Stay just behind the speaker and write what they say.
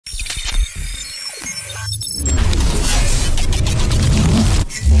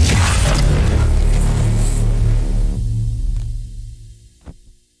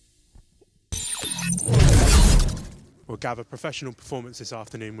Gav, a professional performance this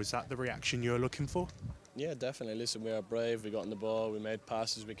afternoon. Was that the reaction you were looking for? Yeah, definitely. Listen, we are brave, we got on the ball, we made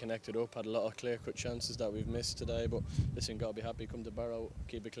passes, we connected up, had a lot of clear-cut chances that we've missed today, but listen, got to be happy, come to Barrow,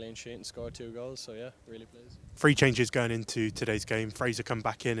 keep a clean sheet and score 2 goals, so yeah, really pleased. 3 changes going into today's game. Fraser come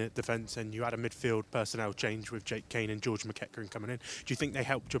back in at defence and you had a midfield personnel change with Jake Kane and George McEachran coming in. Do you think they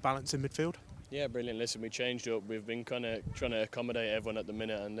helped your balance in midfield? Yeah, brilliant. Listen, we changed up, we've been kind of trying to accommodate everyone at the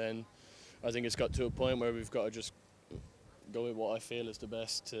minute, and then I think it's got to a point where we've got to just go with what I feel is the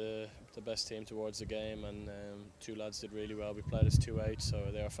best team towards the game, and 2 lads did really well. We played as 2-8, so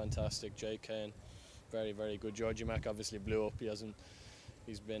they are fantastic. Jake Kane, very, very good. Georgie Mack obviously blew up.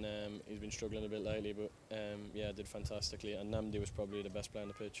 He's been struggling a bit lately, but yeah, did fantastically. And Namdi was probably the best player on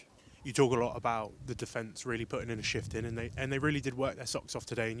the pitch. You talk a lot about the defence really putting in a shift in, and they really did work their socks off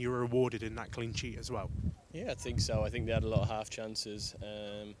today, and you were rewarded in that clean sheet as well. Yeah, I think so. I think they had a lot of half chances.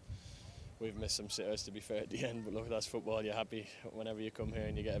 We've missed some sitters, to be fair, at the end, but look, that's football. You're happy whenever you come here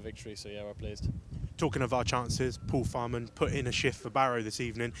and you get a victory, so yeah, we're pleased. Talking of our chances, Paul Farman put in a shift for Barrow this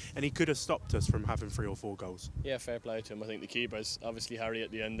evening, and he could have stopped us from having 3 or 4 goals. Yeah, fair play to him. I think the keepers, obviously Harry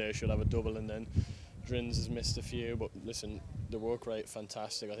at the end there should have a double, and then Drins has missed a few, but listen, the work rate,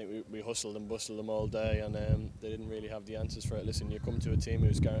 fantastic. I think we hustled and bustled them all day, and they didn't really have the answers for it. Listen, you come to a team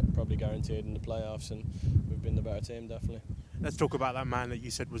who's probably guaranteed in the playoffs, and we've been the better team, definitely. Let's talk about that man that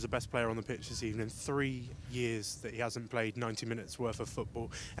you said was the best player on the pitch this evening. 3 years that he hasn't played 90 minutes worth of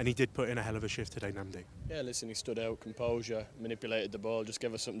football, and he did put in a hell of a shift today, Namdi. Yeah, listen, he stood out, composure, manipulated the ball, just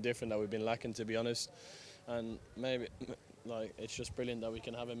gave us something different that we've been lacking, to be honest. And maybe, like, it's just brilliant that we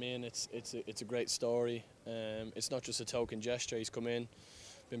can have him in. It's a great story. It's not just a token gesture. He's come in,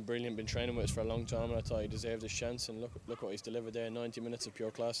 been brilliant, been training with us for a long time, and I thought he deserved this chance. And look what he's delivered there. 90 minutes of pure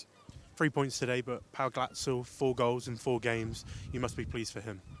class. 3 points today, but Pau Glatzel, 4 goals in 4 games. You must be pleased for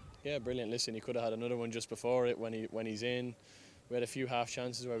him. Yeah, brilliant. Listen, he could have had another one just before it when he's in. We had a few half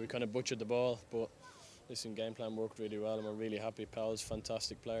chances where we kind of butchered the ball, but listen, game plan worked really well, and we're really happy. Pau's a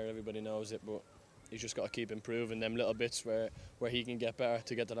fantastic player. Everybody knows it, but he's just got to keep improving them little bits where he can get better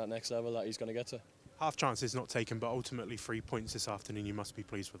to get to that next level that he's going to get to. Half chances not taken, but ultimately 3 points this afternoon. You must be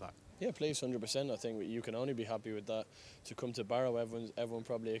pleased with that. Yeah, pleased, 100%. I think you can only be happy with that. To come to Barrow, everyone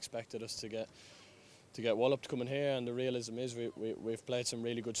probably expected us to get walloped coming here, and the realism is we've played some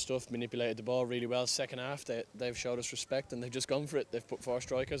really good stuff, manipulated the ball really well. Second half, they've showed us respect, and they've just gone for it. They've put 4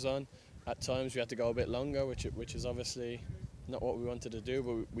 strikers on. At times we had to go a bit longer, which is obviously not what we wanted to do,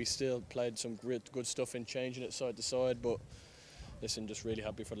 but we still played some good stuff in changing it side to side. But listen, just really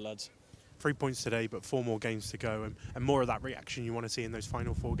happy for the lads. 3 points today, but 4 more games to go, and more of that reaction you want to see in those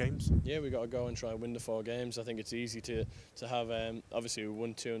final 4 games? Yeah, we've got to go and try and win the 4 games. I think it's easy to have, obviously we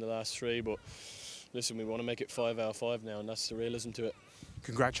won 2 in the last 3, but listen, we want to make it 5 out of 5 now, and that's the realism to it.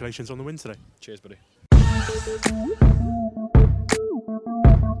 Congratulations on the win today. Cheers, buddy.